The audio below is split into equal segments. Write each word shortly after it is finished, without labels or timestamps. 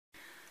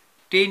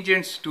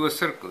Tangents to a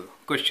circle.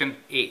 Question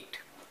 8.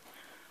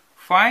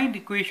 Find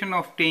equation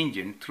of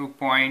tangent through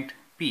point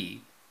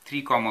P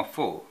 3,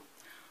 4,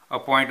 a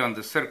point on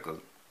the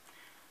circle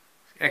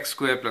x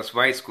square plus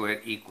y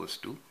square equals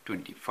to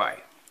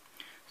 25.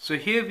 So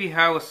here we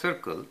have a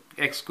circle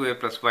x square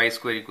plus y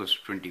square equals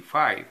to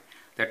 25.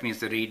 That means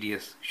the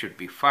radius should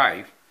be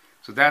 5.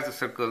 So that's a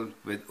circle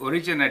with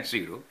origin at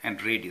 0 and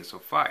radius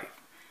of 5,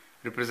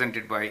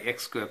 represented by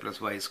x square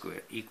plus y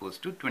square equals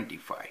to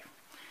 25.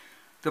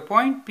 The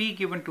point P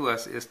given to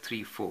us is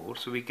 3, 4.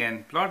 So we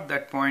can plot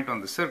that point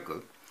on the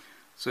circle.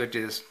 So it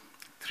is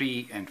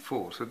 3 and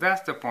 4. So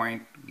that's the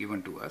point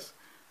given to us.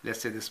 Let's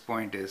say this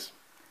point is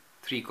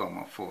 3,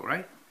 4,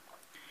 right?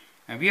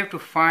 And we have to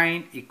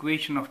find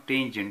equation of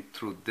tangent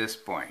through this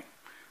point.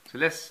 So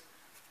let's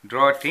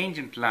draw a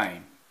tangent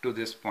line to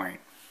this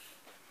point.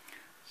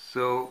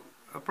 So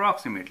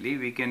approximately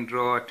we can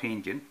draw a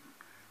tangent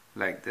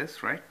like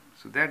this, right?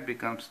 So that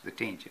becomes the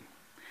tangent.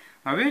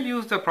 Now we'll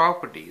use the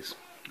properties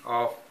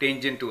of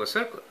tangent to a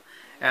circle,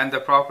 and the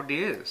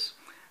property is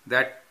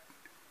that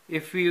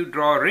if we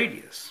draw a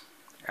radius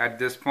at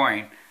this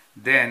point,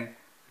 then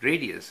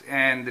radius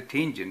and the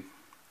tangent,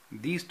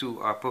 these two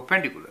are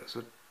perpendicular.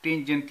 So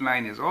tangent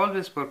line is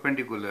always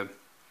perpendicular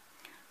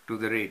to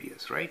the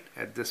radius, right,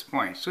 at this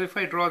point. So if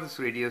I draw this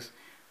radius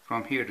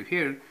from here to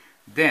here,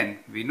 then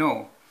we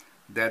know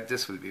that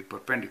this will be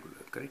perpendicular,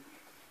 correct?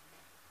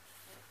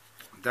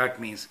 That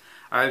means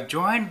I've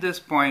joined this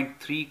point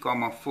 3,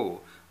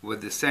 4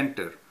 with the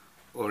center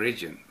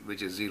origin,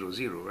 which is 0,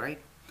 0,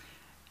 right?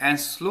 And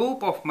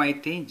slope of my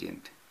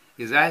tangent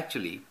is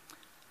actually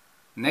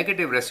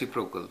negative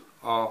reciprocal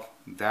of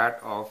that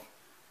of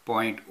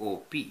point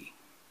OP,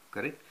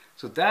 correct?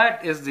 So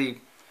that is the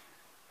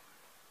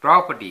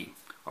property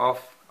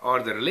of,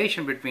 or the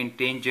relation between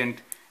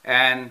tangent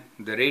and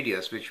the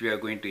radius, which we are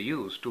going to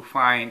use to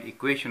find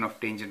equation of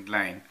tangent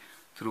line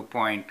through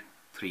point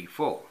 3,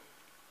 4.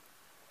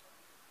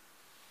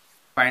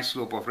 Find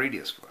slope of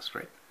radius first,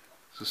 right?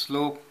 So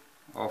slope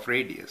of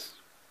radius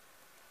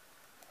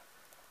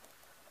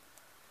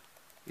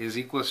is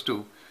equals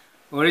to,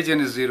 origin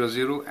is 0,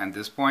 0 and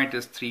this point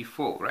is 3,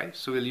 4, right?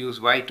 So we'll use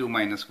y2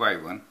 minus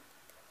y1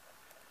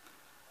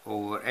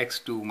 over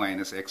x2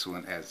 minus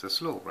x1 as the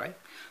slope, right?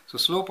 So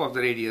slope of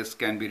the radius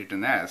can be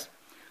written as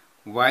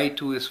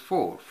y2 is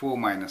 4, 4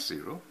 minus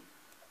 0,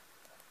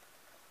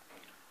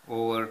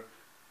 over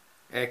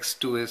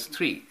x2 is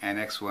 3 and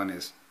x1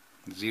 is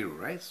 0,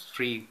 right?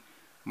 3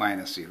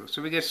 minus 0.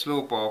 So we get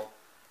slope of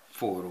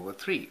 4 over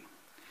 3.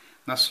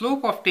 Now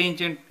slope of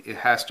tangent, it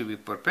has to be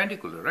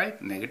perpendicular, right?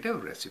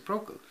 Negative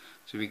reciprocal.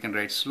 So we can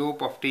write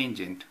slope of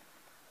tangent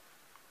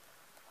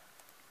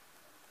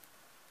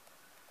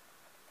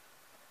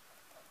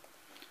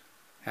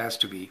has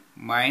to be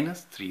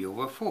minus 3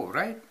 over 4,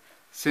 right?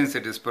 Since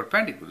it is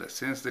perpendicular,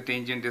 since the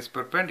tangent is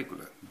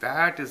perpendicular.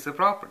 That is the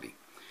property.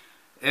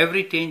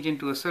 Every tangent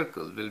to a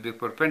circle will be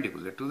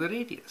perpendicular to the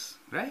radius,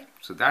 right?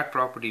 So that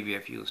property we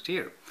have used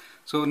here.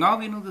 So now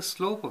we know the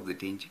slope of the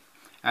tangent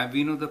and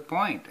we know the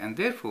point, and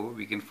therefore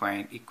we can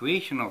find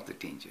equation of the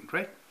tangent,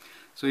 right?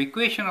 So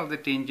equation of the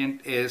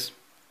tangent is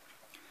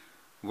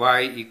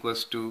y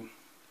equals to,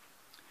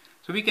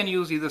 so we can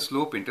use either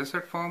slope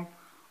intercept form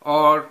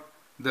or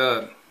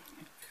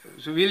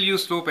so we'll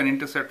use slope and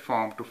intercept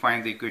form to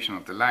find the equation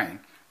of the line,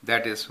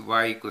 that is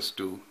y equals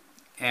to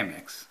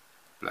mx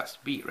plus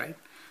b, right?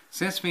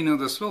 Since we know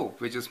the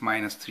slope, which is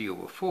minus 3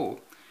 over 4,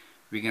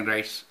 we can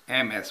write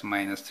m as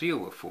minus 3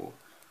 over 4.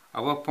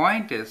 Our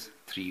point is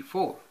 3,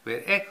 4,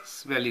 where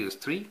x value is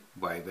 3,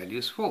 y value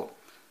is 4.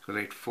 So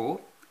write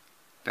 4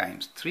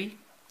 times 3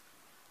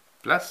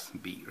 plus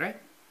b, right?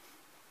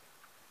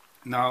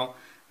 Now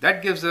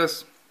that gives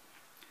us,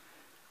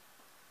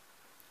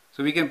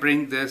 so we can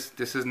bring this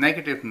is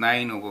negative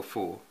 9 over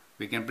 4.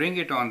 We can bring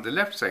it on the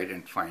left side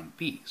and find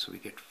b. So we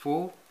get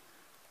 4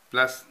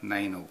 plus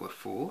 9 over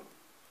 4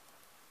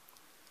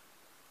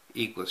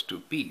 equals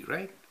to b,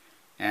 right?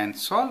 And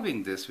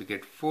solving this, we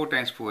get 4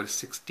 times 4 is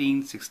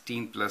 16,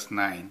 16 plus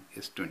 9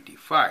 is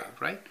 25,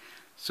 right?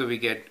 So we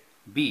get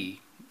b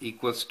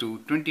equals to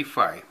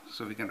 25.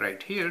 So we can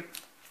write here,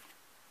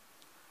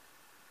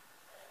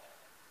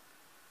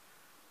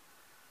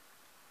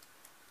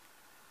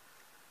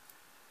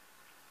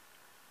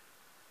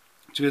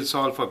 so we'll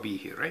solve for b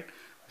here, right?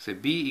 So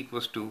b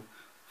equals to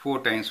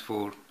 4 times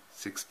 4,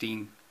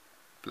 16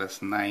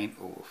 plus 9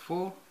 over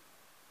 4,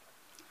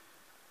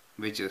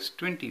 which is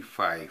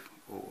 25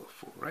 over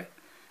 4, right?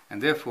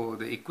 And therefore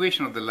the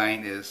equation of the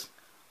line is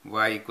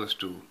y equals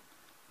to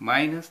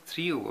minus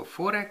 3 over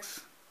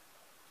 4x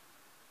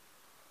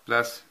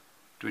plus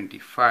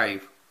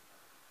 25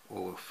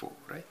 over 4,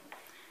 right?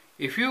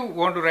 If you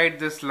want to write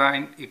this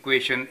line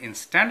equation in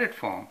standard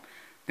form,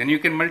 then you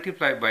can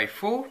multiply by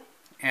 4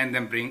 and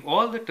then bring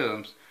all the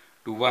terms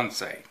to one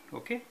side,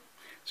 okay?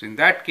 So in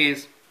that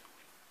case,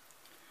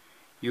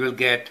 you will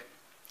get,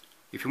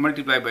 if you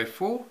multiply by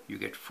 4, you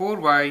get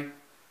 4y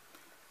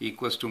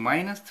equals to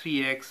minus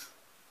 3x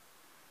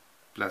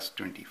plus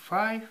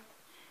 25,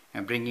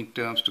 and bringing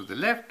terms to the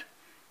left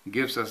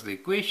gives us the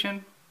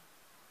equation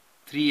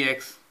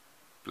 3x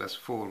plus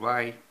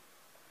 4y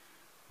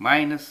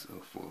minus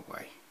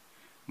 4y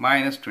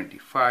minus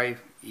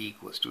 25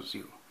 equals to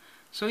 0.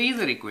 So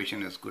either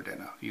equation is good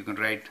enough. You can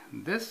write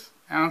this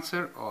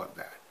answer or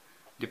that,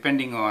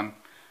 depending on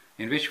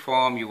in which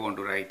form you want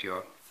to write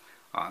your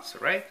answer,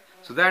 right?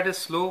 So that is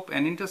slope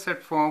and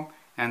intercept form,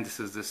 and this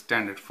is the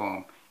standard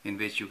form in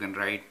which you can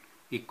write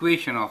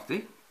equation of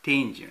the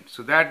tangent.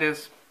 So that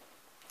is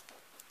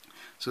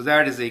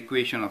the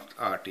equation of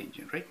our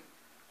tangent, right?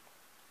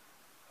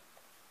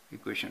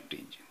 Equation of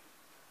tangent.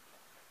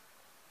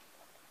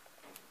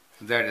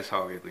 So that is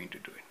how we are going to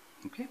do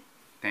it. Okay,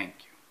 thank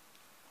you.